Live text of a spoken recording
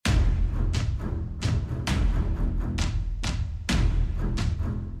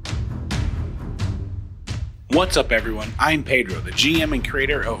What's up, everyone? I'm Pedro, the GM and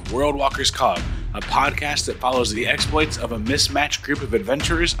creator of World Walkers COG, a podcast that follows the exploits of a mismatched group of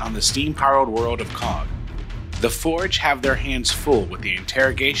adventurers on the steam-powered world of COG. The Forge have their hands full with the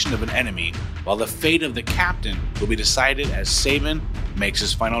interrogation of an enemy, while the fate of the captain will be decided as Sabin makes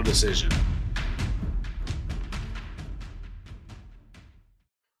his final decision.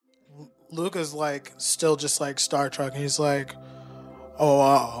 Luke is still just like Star Trek, and he's like,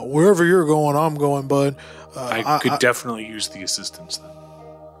 wherever you're going, I'm going, bud. I could definitely use the assistance then.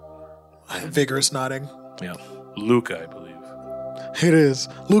 Vigorous nodding. Yeah. Luca, I believe. It is.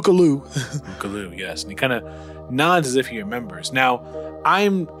 Luca Lou. Luca Lou, yes. And he kind of nods as if he remembers. Now,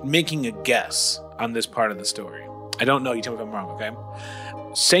 I'm making a guess on this part of the story. I don't know. You tell me if I'm wrong, okay?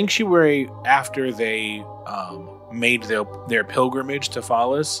 Sanctuary, after they made their pilgrimage to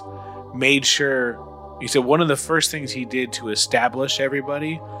Phallus, made sure... He said one of the first things he did to establish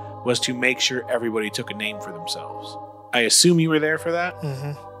everybody was to make sure everybody took a name for themselves. I assume you were there for that?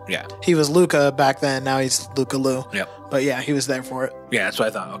 Mm-hmm. Yeah. He was Luca back then. Now he's Luca Lou. Yep. But yeah, he was there for it. Yeah, that's what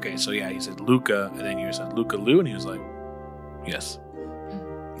I thought. Okay, so yeah, he said Luca, and then you said Luca Lou, and he was like, yes.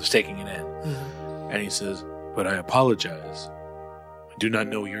 He's taking it in. Mm-hmm. And he says, but I apologize. I do not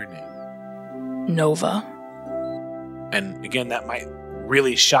know your name. Nova. And again, that might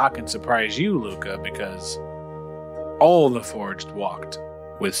really shock and surprise you, Luca, because all the Forged walked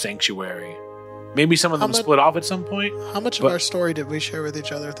with Sanctuary. Maybe some of them split off at some point. How much of our story did we share with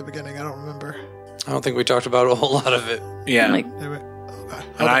each other at the beginning? I don't remember. I don't think we talked about a whole lot of it. Yeah. Okay.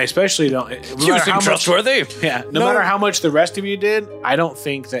 And I especially don't... You seem trustworthy. Yeah. No matter how much the rest of you did, I don't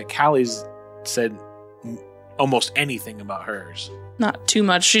think that Callie's said almost anything about hers. Not too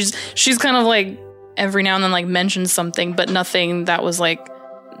much. She's kind of like every now and then like mentions something, but nothing that was like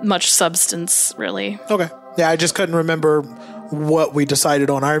much substance, really. Okay. Yeah, I just couldn't remember what we decided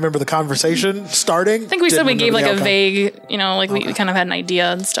on. I remember the conversation starting. I think we said we gave like a vague, we kind of had an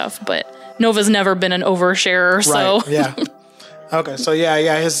idea and stuff, but Nova's never been an oversharer, so. Right, yeah. Okay, so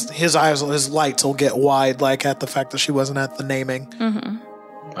yeah, his eyes, his lights will get wide like at the fact that she wasn't at the naming. Mm-hmm.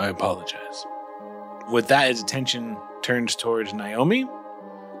 I apologize. With that, his attention turns towards Naomi,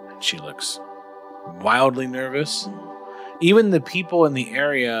 and she looks wildly nervous. Even the people in the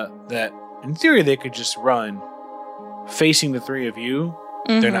area that, in theory, they could just run, facing the three of you,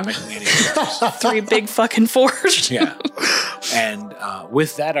 they're not making any moves. Three big fucking Forged. Yeah. And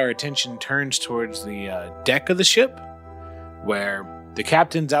with that, our attention turns towards the deck of the ship, where the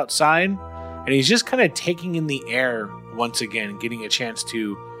captain's outside, and he's just kind of taking in the air once again, getting a chance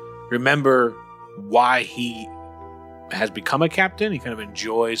to remember why he has become a captain. He kind of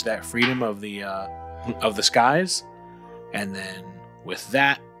enjoys that freedom of the skies. And then with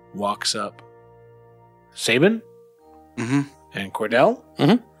that, walks up Sabin and Cordell.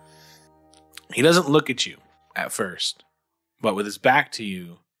 Mm-hmm. He doesn't look at you at first, but with his back to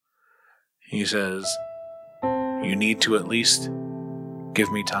you, he says, you need to at least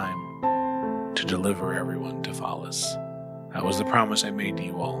give me time to deliver everyone to Phallus. That was the promise I made to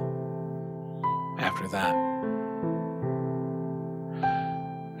you all. After that,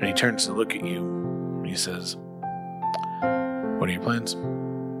 and he turns to look at you. He says, what are your plans?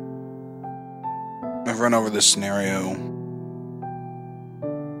 I've run over this scenario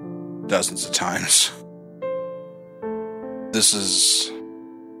dozens of times. This is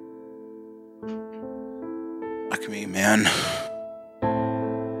like me, man.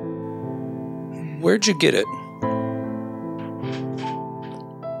 Where'd you get it?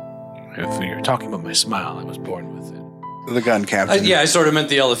 If you're talking about my smile, I was born with it. The gun captain. I sort of meant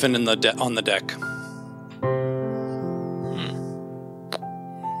the elephant in on the deck.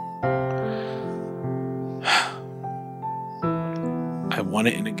 I won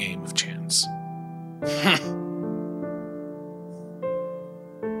it in a game of chance. Any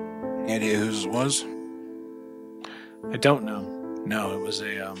idea whose it was? I don't know. No, it was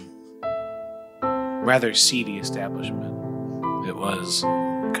a rather seedy establishment. It was,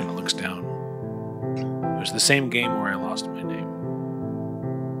 kind of looks down. It was the same game where I lost my name.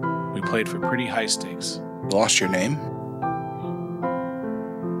 We played for pretty high stakes. Lost your name?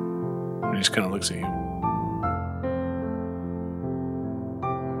 And he just kind of looks at you.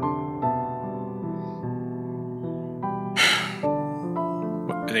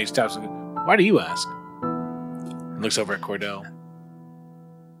 And then he stops and goes, why do you ask? And looks over at Cordell.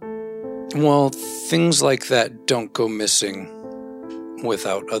 Well, things like that don't go missing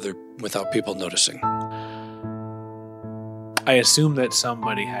without people noticing. I assume that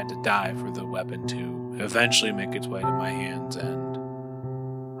somebody had to die for the weapon to eventually make its way to my hands, and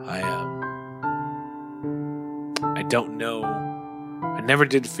I don't know. I never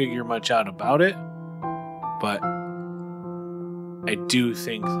did figure much out about it, But I do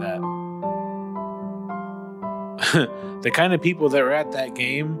think that the kind of people that were at that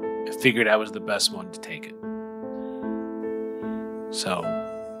game figured I was the best one to take it. So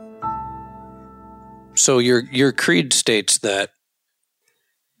your creed states that.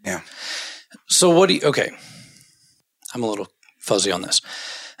 Yeah. So what do you? Okay, I'm a little fuzzy on this.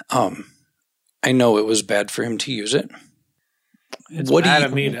 I know it was bad for him to use it. It's what bad do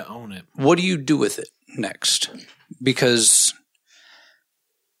of me to own it. What do you do with it next? Because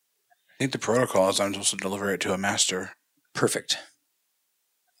I think the protocol is I'm supposed to deliver it to a master. perfect.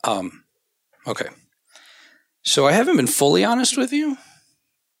 Okay. So I haven't been fully honest with you.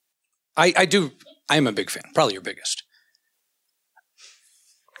 I do. I'm a big fan. Probably your biggest.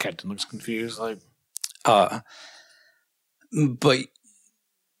 Captain looks confused, like, But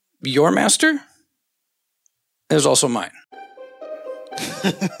your master is also mine.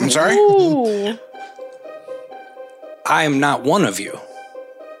 I'm sorry? Ooh. I am not one of you,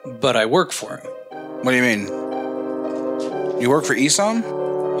 but I work for him. What do you mean? You work for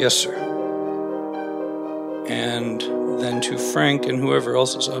Esam? Yes, sir. And then to Frank and whoever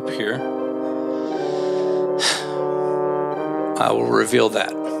else is up here, I will reveal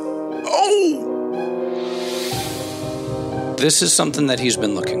that. Oh! This is something that he's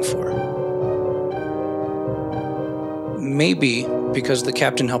been looking for. Maybe because the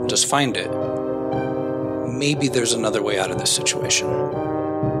captain helped us find it, maybe there's another way out of this situation.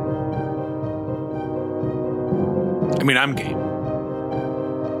 I mean, I'm game.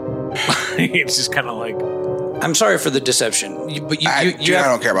 It's just kind of like, I'm sorry for the deception, but I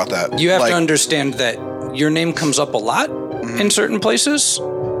don't care about that. you have to understand that your name comes up a lot in certain places,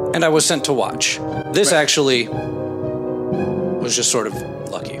 and I was sent to watch. This actually was just sort of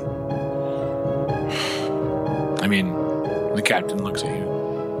lucky. I mean, the captain looks at you.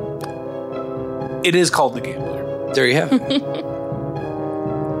 It is called the Gambler. There you have it.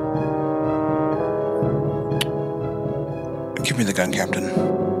 Give me the gun, Captain.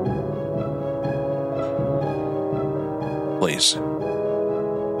 Please.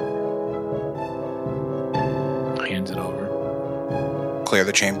 Hands it over. Clear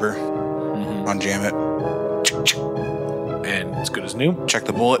the chamber. Unjam it. And it's good as new. Check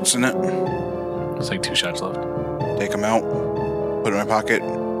the bullets in it. It's like 2 shots left. Take them out. Put it in my pocket.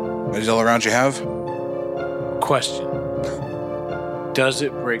 Is all around you have? Question. Does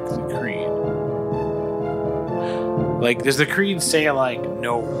it break the creed? Like, does the creed say, like,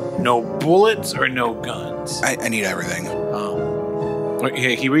 no bullets or no guns? I need everything.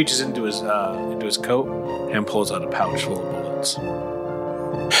 He reaches into his coat and pulls out a pouch full of bullets.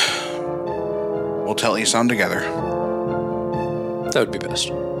 We'll tell Esam together. That would be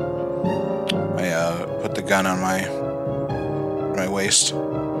best. I put the gun on my waist.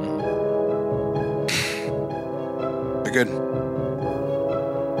 They're good.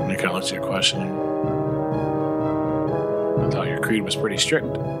 And he kind of looks at your questioning. I thought your creed was pretty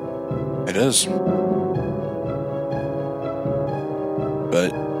strict. It is.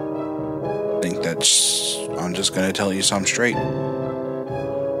 But I think I'm just going to tell you something straight.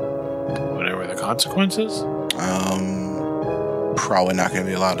 Whatever the consequences? Probably not going to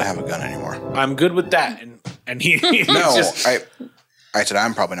be allowed to have a gun anymore. I'm good with that. And he No, just, I said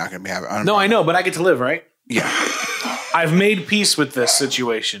I'm probably not going to be having. No, I know, but I get to live, right? Yeah. I've made peace with this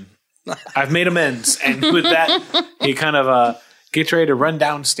situation. I've made amends. And with that, he kind of gets ready to run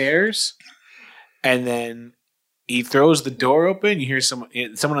downstairs. And then he throws the door open. You hear someone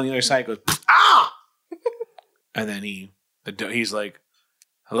on the other side goes, ah! And then he's like,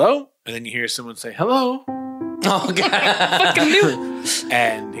 hello? And then you hear someone say, hello? Oh, God. Fucking knew.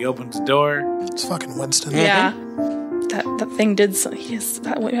 And he opens the door. It's fucking Winston. Yeah. That thing did something.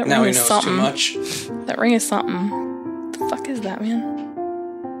 That Now ring he is knows something. too much. That ring is something. What the fuck is that, man?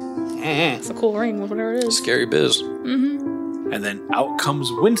 It's a cool ring, whatever it is. Scary biz. And then out comes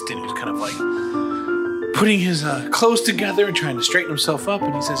Winston, who's kind of like putting his clothes together and trying to straighten himself up.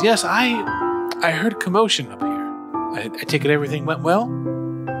 And he says, yes, I heard commotion up here. I take it everything went well?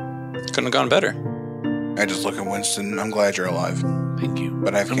 Couldn't have gone better. I just look at Winston. I'm glad you're alive. Thank you.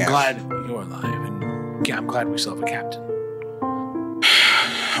 But I'm glad you're alive. And yeah, I'm glad we still have a captain.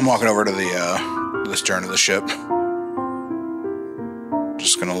 I'm walking over to the stern of the ship.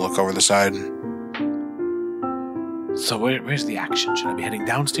 Just gonna look over the side. So where's the action? Should I be heading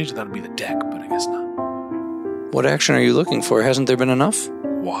downstairs? That would be the deck, but I guess not. What action are you looking for? Hasn't there been enough?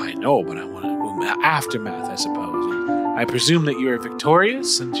 Why, no, but I want to aftermath, I suppose. I presume that you are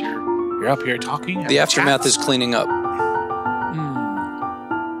victorious since you're up here talking. The aftermath is cleaning up.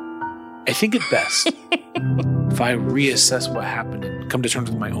 I think it best if I reassess what happened and come to terms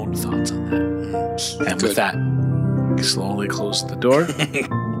with my own thoughts on that. And with that, he slowly closed the door.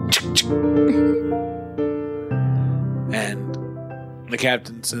 And the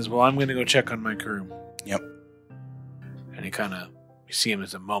captain says, well, I'm going to go check on my crew. Yep. And you see him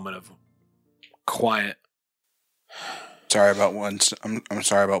as a moment of quiet. Sorry about I'm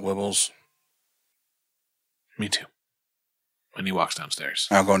sorry about Wibbles. Me too. And he walks downstairs.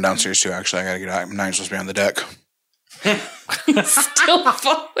 I'm going downstairs too, actually. I gotta get out. I'm not supposed to be on the deck. Still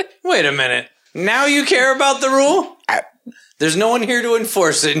falling. Wait a minute. Now you care about the rule? There's no one here to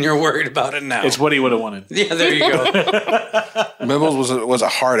enforce it, and you're worried about it now. It's what he would have wanted. Yeah, there you go. Wibbles was a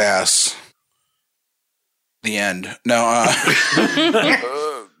hard ass. The end. No,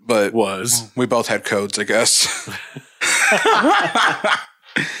 but we both had codes, I guess.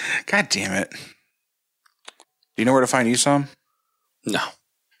 God damn it. Do you know where to find Esam? No.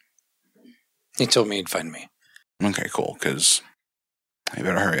 He told me he'd find me. Okay, cool, because I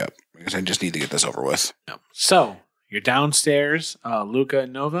better hurry up, because I just need to get this over with. So, you're downstairs, Luca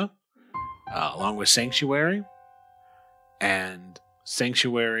and Nova, along with Sanctuary. And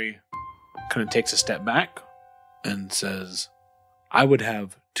Sanctuary kind of takes a step back and says, I would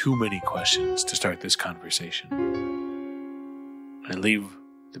have too many questions to start this conversation. I leave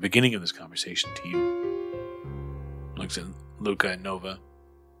the beginning of this conversation to you. Looks at Luca and Nova.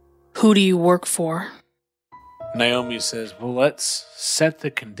 Who do you work for? Naomi says, well, let's set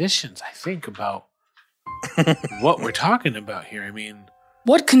the conditions, I think, about what we're talking about here. I mean,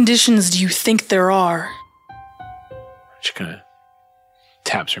 what conditions do you think there are? She kind of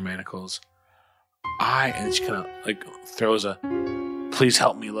taps her manacles. And she kind of throws a, please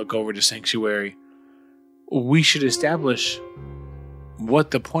help me look over to Sanctuary. We should establish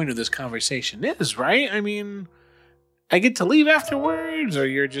what the point of this conversation is, right? I mean, I get to leave afterwards, or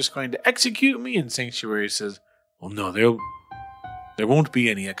you're just going to execute me? And Sanctuary says, well, no, there won't be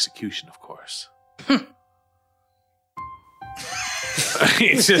any execution, of course.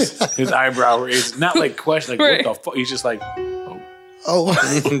 He's just, his eyebrow raised, not like question, like, what the fuck? He's just like,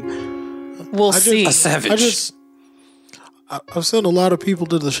 We'll see. A savage. I've sent a lot of people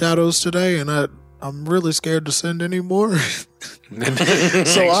to the shadows today, and I'm really scared to send any more.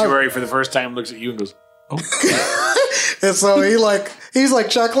 Sanctuary for the first time looks at you and goes, and so he's like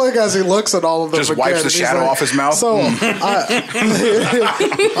chuckling as he looks at all of them. Just wipes the shadow off his mouth. So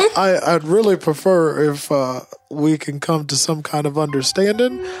I'd really prefer if we can come to some kind of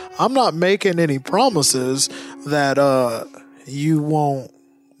understanding. I'm not making any promises that you won't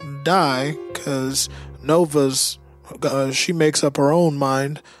die, because Nova's she makes up her own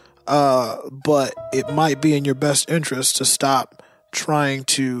mind. But it might be in your best interest to stop trying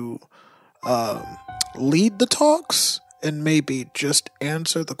to lead the talks and maybe just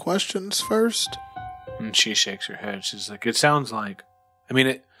answer the questions first. And she shakes her head. She's like, it sounds like, I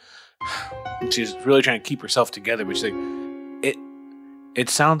mean, she's really trying to keep herself together, but she's like, it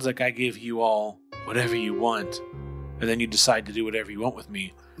sounds like I give you all whatever you want, and then you decide to do whatever you want with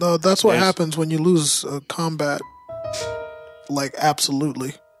me. No, that's what happens when you lose combat. Like,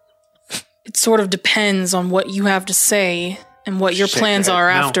 absolutely. It sort of depends on what you have to say and what your plans are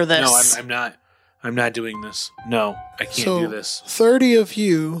after this. No, I'm not doing this. No, I can't do this. 30 of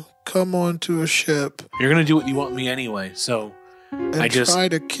you come onto a ship. You're going to do what you want me anyway, so and I just try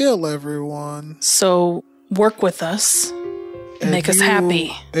to kill everyone. So work with us and make us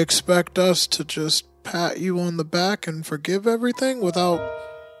happy. Expect us to just pat you on the back and forgive everything without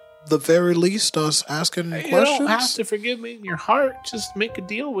the very least us asking questions? You don't have to forgive me in your heart. Just make a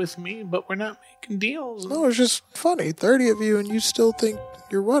deal with me, but we're not making deals. No, it's just funny. 30 of you and you still think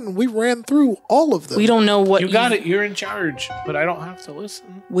you're running. We ran through all of them. We don't know what you got it. You're in charge, but I don't have to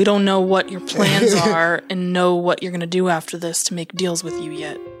listen. We don't know what your plans are and know what you're going to do after this to make deals with you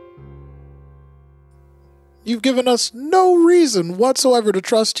yet. You've given us no reason whatsoever to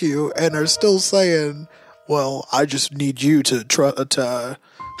trust you and are still saying, well, I just need you to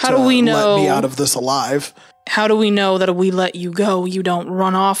how do we know? Let me out of this alive. How do we know that if we let you go, you don't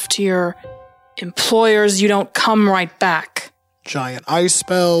run off to your employers, you don't come right back? Giant ice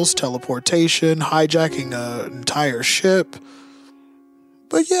spells, teleportation, hijacking an entire ship.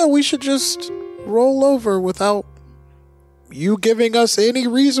 But yeah, we should just roll over without you giving us any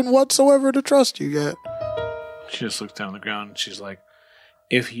reason whatsoever to trust you yet. She just looks down on the ground and she's like,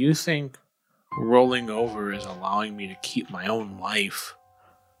 if you think rolling over is allowing me to keep my own life,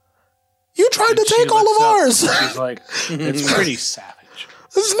 you tried to take all of ours. She's like, it's pretty savage.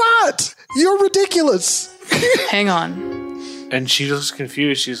 It's not. You're ridiculous. Hang on. And she looks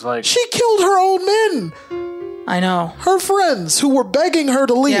confused. She's like, she killed her own men. I know. Her friends who were begging her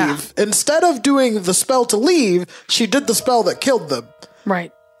to leave, Yeah. instead of doing the spell to leave, she did the spell that killed them.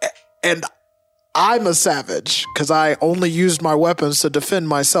 Right. And I'm a savage because I only used my weapons to defend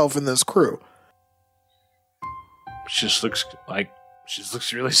myself and this crew. She just looks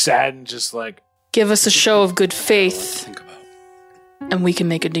really sad and just like, Give us a show of good faith, Think about. and we can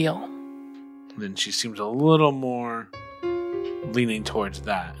make a deal. then she seems a little more leaning towards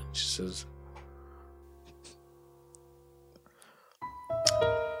that. She says,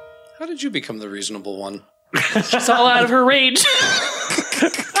 How did you become the reasonable one? She's all out of her rage.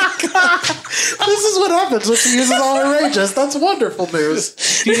 This is what happens when she uses all her rages. That's wonderful news.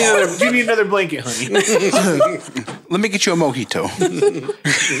 do you need another blanket, honey? Let me get you a mojito.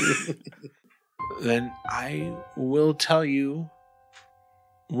 Then I will tell you.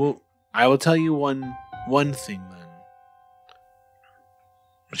 I will tell you one thing then.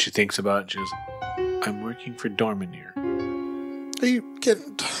 What she thinks about it, she goes, I'm working for Dormamir. Are you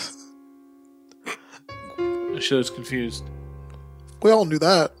kidding? She was confused. We all knew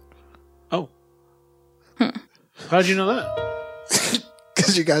that. Oh. How'd you know that?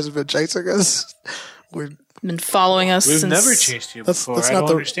 Because you guys have been chasing us. Been following us We've since. never chased you That's- before. that's I not don't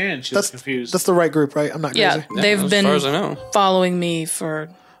the- understand. She was confused. That's the right group, right? I'm not crazy. Yeah, they've as been far as I know. following me for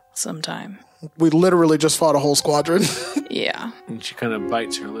some time. We literally just fought a whole squadron. Yeah. And she kind of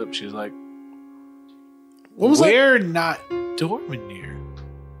bites her lip. She's like, What was that? we're not Dormamir.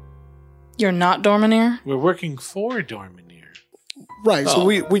 You're not Dormamir? We're working for Dormamir. Right, so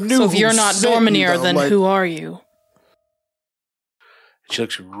we knew So if who you're not sent you, Dormamir, though, then like- who are you? She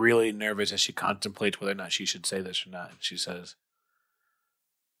looks really nervous as she contemplates whether or not she should say this or not. She says,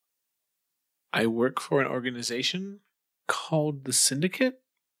 I work for an organization called the Syndicate.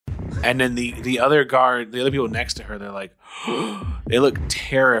 And then the other people next to her, they're like, they look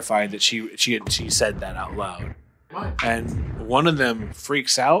terrified that she said that out loud. And one of them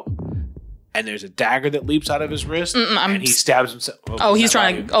freaks out, and there's a dagger that leaps out of his wrist, and he stabs himself. Oh, he's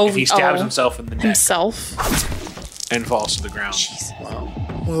trying to- he stabs himself in the neck Himself? and falls to the ground.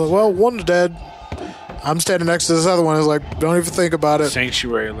 We're like, well, one's dead. I'm standing next to this other one. Is like, don't even think about it.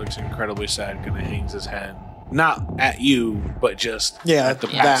 Sanctuary looks incredibly sad, kind of hangs his head. Not at you, but just Yeah, at the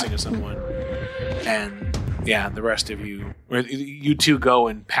yeah. passing of someone. And yeah, the rest of you, or you two go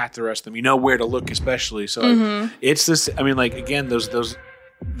and pat the rest of them. You know where to look, especially. So it's this. I mean, like again, those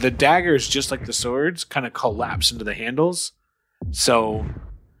the daggers, just like the swords, kind of collapse into the handles. So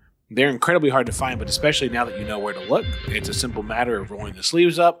they're incredibly hard to find. But especially now that you know where to look, it's a simple matter of rolling the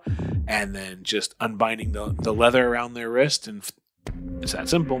sleeves up and then just unbinding the leather around their wrist, and it's that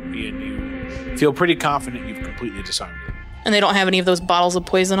simple. And you feel pretty confident you've completely disarmed them. And they don't have any of those bottles of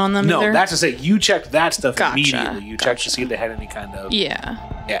poison on them No, either? that's to say, you checked that stuff Gotcha, immediately. You checked to see if they had any kind of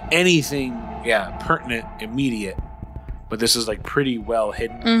anything pertinent, immediate. But this is like pretty well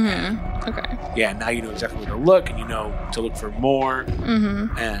hidden. Okay. Yeah, now you know exactly where to look, and you know to look for more.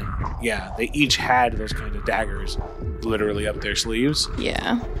 And yeah, they each had those kind of daggers literally up their sleeves.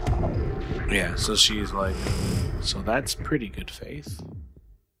 Yeah. Yeah, so she's like, so that's pretty good faith.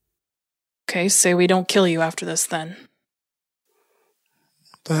 Okay, say we don't kill you after this then.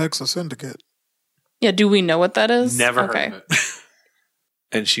 The heck's a syndicate? Yeah, do we know what that is? Never okay. heard of it.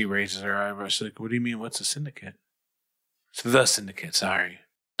 And she raises her eyebrows. She's like, what do you mean, what's a syndicate? It's the syndicate, sorry.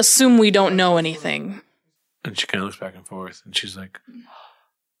 Assume we don't know anything. And she kind of looks back and forth, and she's like,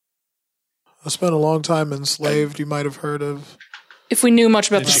 I spent a long time enslaved. You might have heard of. If we knew much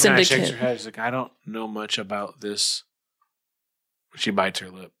about and the she kind of shakes her syndicate, head. She's like, I don't know much about this. She bites her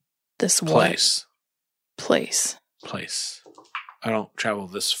lip. this what? Place. Place. I don't travel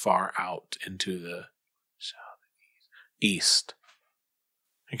this far out into the east.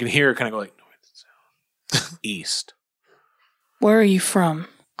 You can hear her kind of go like north, south, east. Where are you from?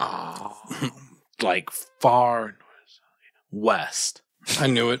 Like far north, west. I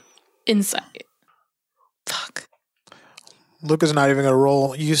knew it. Inside. Fuck. Lucas not even going to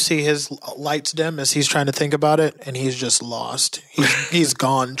roll. You see his lights dim as he's trying to think about it, and he's just lost. He's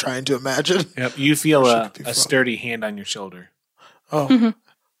gone trying to imagine. Yep, you feel Where a she could be from. sturdy hand on your shoulder. Oh.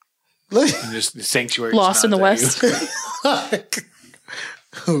 And just the sanctuary. Lost in the just nods west. at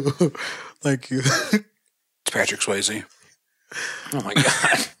you. Thank you. It's Patrick Swayze. Oh my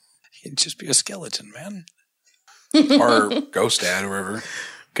god. He'd just be a skeleton, man. Or Ghost Dad, whoever.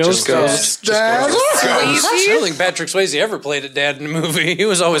 Ghost. Dad. I don't think Patrick Swayze ever played a dad in a movie. He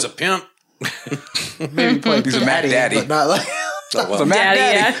was always a pimp. Maybe played He's a Mac Daddy. but not like The Mac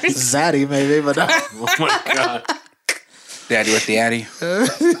Daddy. Yeah. Zaddy, maybe, but not. Oh my god! Daddy with the Addy.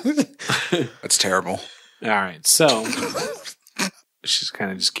 That's terrible. All right, so she's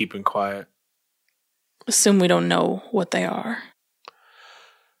kind of just keeping quiet. assume we don't know what they are.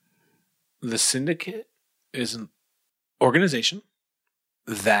 The Syndicate is an organization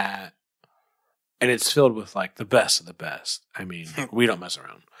that, and it's filled with like the best of the best. I mean, we don't mess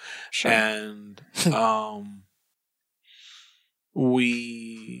around. Sure. And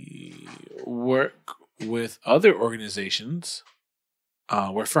we work with other organizations.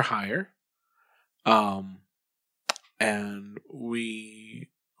 We're for hire. And we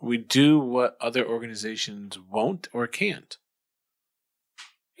do what other organizations won't or can't.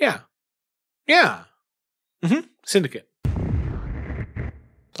 Yeah. Syndicate.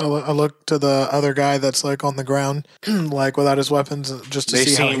 I look to the other guy that's like on the ground, like without his weapons, just to They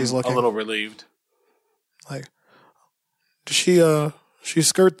see how seem he's looking. a little relieved. Like, does she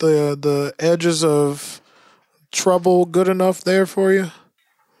skirt the edges of trouble good enough there for you?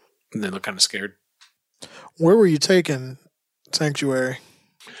 And they look kind of scared. Where were you taking Sanctuary?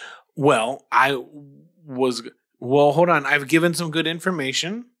 Well, hold on. I've given some good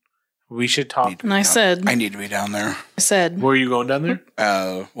information. We should talk. And I said, I need to be down there. Where are you going down there?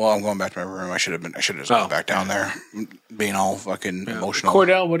 Well, I'm going back to my room. I should have just gone back down there, being all fucking emotional.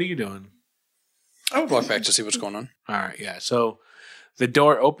 Cordell, what are you doing? I would walk back to see what's going on. All right, yeah. So the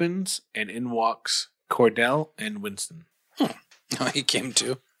door opens and in walks Cordell and Winston. Oh, he came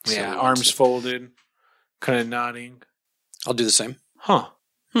too. Yeah, So arms folded, kind of nodding. I'll do the same. Huh.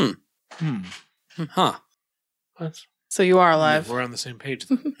 Huh. That's, so you are alive. we're on the same page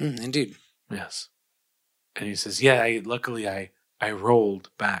then. Indeed. Yes. And he says, yeah, luckily I rolled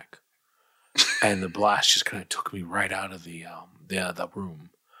back. And the blast just kind of took me right out of the room.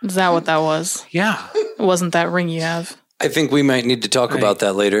 Is that what that was? Yeah. It wasn't that ring you have. I think we might need to talk about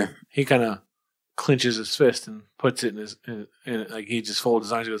that later. He kind of clenches his fist and puts it in like he just folds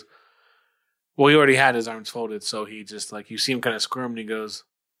his arms. He goes, well, he already had his arms folded, so he just like, you see him kind of squirm and he goes,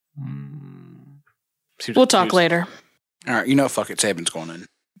 We'll talk later. All right, fuck it. Saban's going in.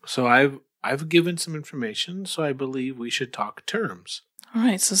 So I've given some information, so I believe we should talk terms. All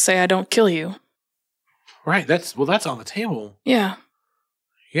right, so say I don't kill you. Right, that's on the table. Yeah.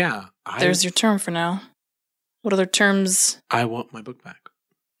 Yeah. There's your term for now. What other terms? I want my book back.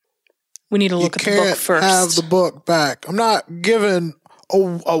 We need to look at the book first. You can't have the book back. I'm not giving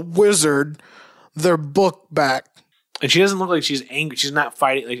a wizard their book back. And she doesn't look like she's angry. She's not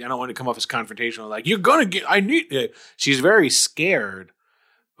fighting. Like, I don't want to come off as confrontational. Like, you're going to get, I need it. She's very scared,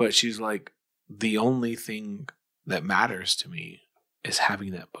 but she's like, the only thing that matters to me is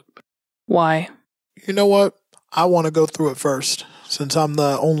having that book back. Why? You know what? I want to go through it first, since I'm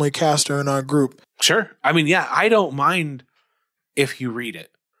the only caster in our group. Sure. I mean, yeah, I don't mind if you read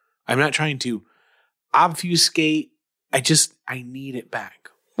it. I'm not trying to obfuscate. I need it back.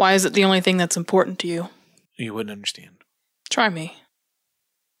 Why is it the only thing that's important to you? You wouldn't understand. Try me.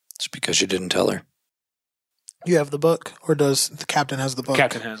 It's because you didn't tell her. You have the book, or does the captain has the book?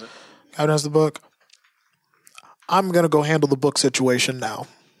 Captain has it. Captain has the book. I'm going to go handle the book situation now.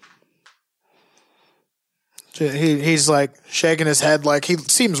 He's like shaking his head, like he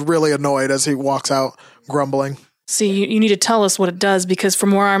seems really annoyed as he walks out, grumbling. See, you need to tell us what it does, because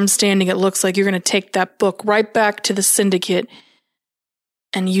from where I'm standing, it looks like you're going to take that book right back to the Syndicate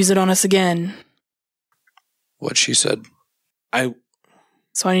and use it on us again. What she said.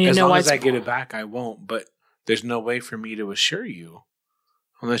 So I need to know why. As long as I get it back, I won't. But there's no way for me to assure you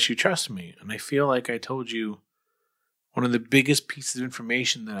unless you trust me. And I feel like I told you one of the biggest pieces of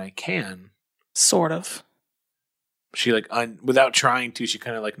information that I can. Sort of. She without trying to, she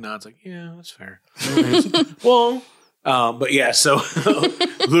kind of like nods like, yeah, that's fair. Well, but yeah, so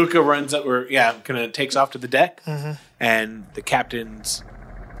Luca runs up, kind of takes off to the deck, and the captain's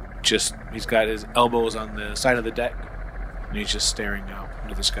he's got his elbows on the side of the deck, and he's just staring out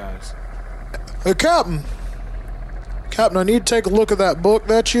into the skies. Hey, Captain, I need to take a look at that book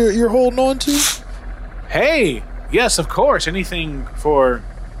that you're holding on to. Hey, yes, of course. Anything for...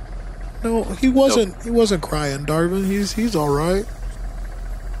 No, he wasn't. Nope. He wasn't crying, Darvin. He's all right.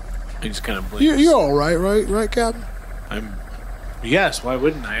 He just kind of blinks. You're all right, right, Captain? Yes. Why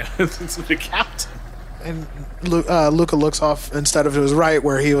wouldn't I? It's the captain. And Luca looks off instead of to his right,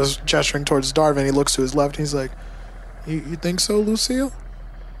 where he was gesturing towards Darvin. He looks to his left. And he's like, "You think so, Lucille?"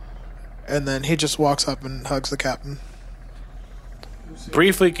 And then he just walks up and hugs the captain.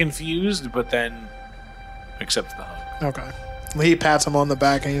 Briefly confused, but then accepts the hug. Okay. He pats him on the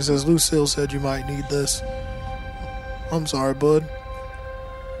back and he says, "Lucille said you might need this. I'm sorry, bud."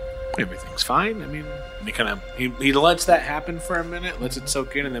 Everything's fine. I mean, he lets that happen for a minute, lets it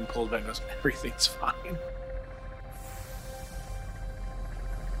soak in, and then pulls back and goes, "Everything's fine."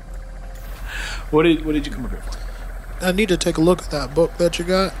 What did you come up here for? I need to take a look at that book that you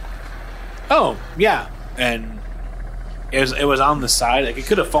got. Oh, yeah. And it was on the side. Like, it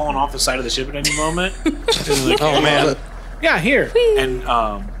could have fallen off the side of the ship at any moment. Oh, man. Yeah, here. And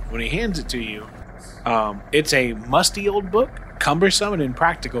when he hands it to you, it's a musty old book, cumbersome and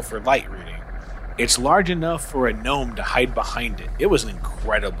impractical for light reading. It's large enough for a gnome to hide behind it. It was an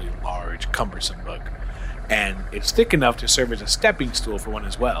incredibly large, cumbersome book. And it's thick enough to serve as a stepping stool for one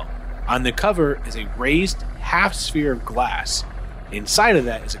as well. On the cover is a raised half sphere of glass. Inside of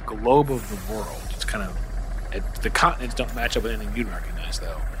that is a globe of the world. It's kind of... the continents don't match up with anything you'd recognize,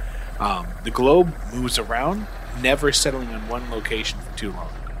 though. The globe moves around, never settling on one location for too long.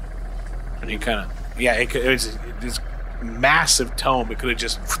 And you kind of... Yeah, it was this massive tome. It could have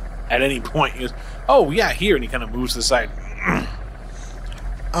just... At any point, he goes, oh, yeah, here. And he kind of moves to the side.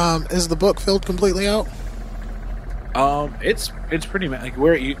 Is the book filled completely out? It's pretty like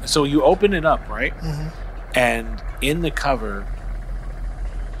where you open it up, right? Mm-hmm. And in the cover,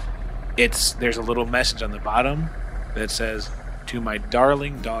 there's a little message on the bottom that says, "To my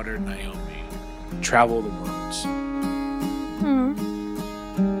darling daughter Naomi, travel the worlds."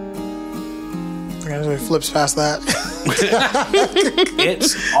 Okay, so he flips past that.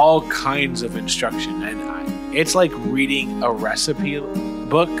 It's all kinds of instruction, and it's like reading a recipe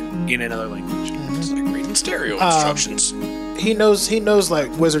book in another language. It's like reading stereo instructions. He knows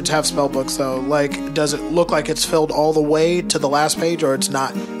like wizards have spell books though. Like, does it look like it's filled all the way to the last page, or it's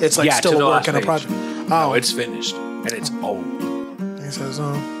not? It's like still a work in a project. No, it's finished and it's old. He says,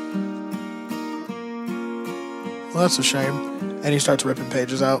 "Oh, well, that's a shame." And he starts ripping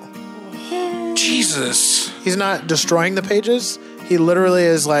pages out. Jesus. He's not destroying the pages. He literally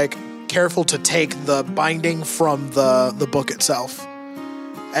is like careful to take the binding from the book itself,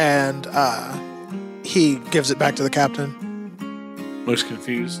 and he gives it back to the captain. Looks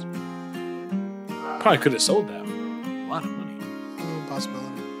confused. Probably could have sold that for a lot of money. Possibility.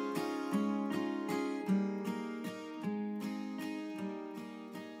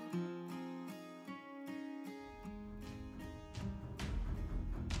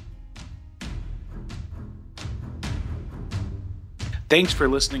 Thanks for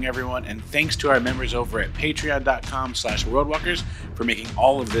listening, everyone, and thanks to our members over at patreon.com/worldwalkers for making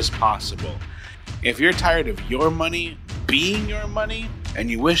all of this possible. If you're tired of your money being your money and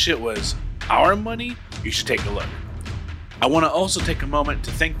you wish it was our money, you should take a look. I want to also take a moment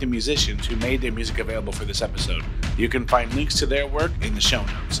to thank the musicians who made their music available for this episode. You can find links to their work in the show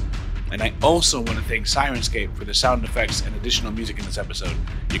notes. And I also want to thank Sirenscape for the sound effects and additional music in this episode.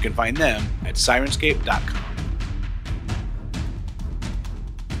 You can find them at Sirenscape.com.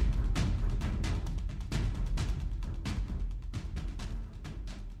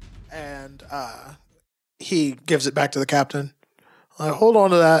 And he gives it back to the captain. Hold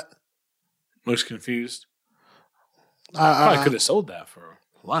on to that. Looks confused. Probably could have sold that for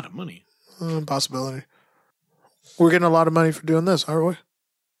a lot of money. Possibility. We're getting a lot of money for doing this, aren't we?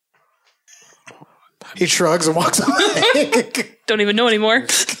 He shrugs and walks away. Don't even know anymore.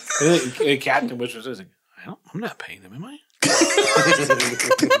 The captain whispers, I'm not paying them, am I?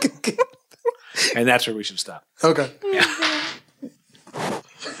 And that's where we should stop. Okay. Yeah.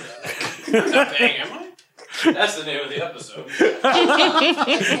 I'm not paying, am I? That's the name of the episode.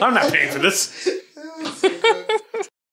 I'm not paying for this.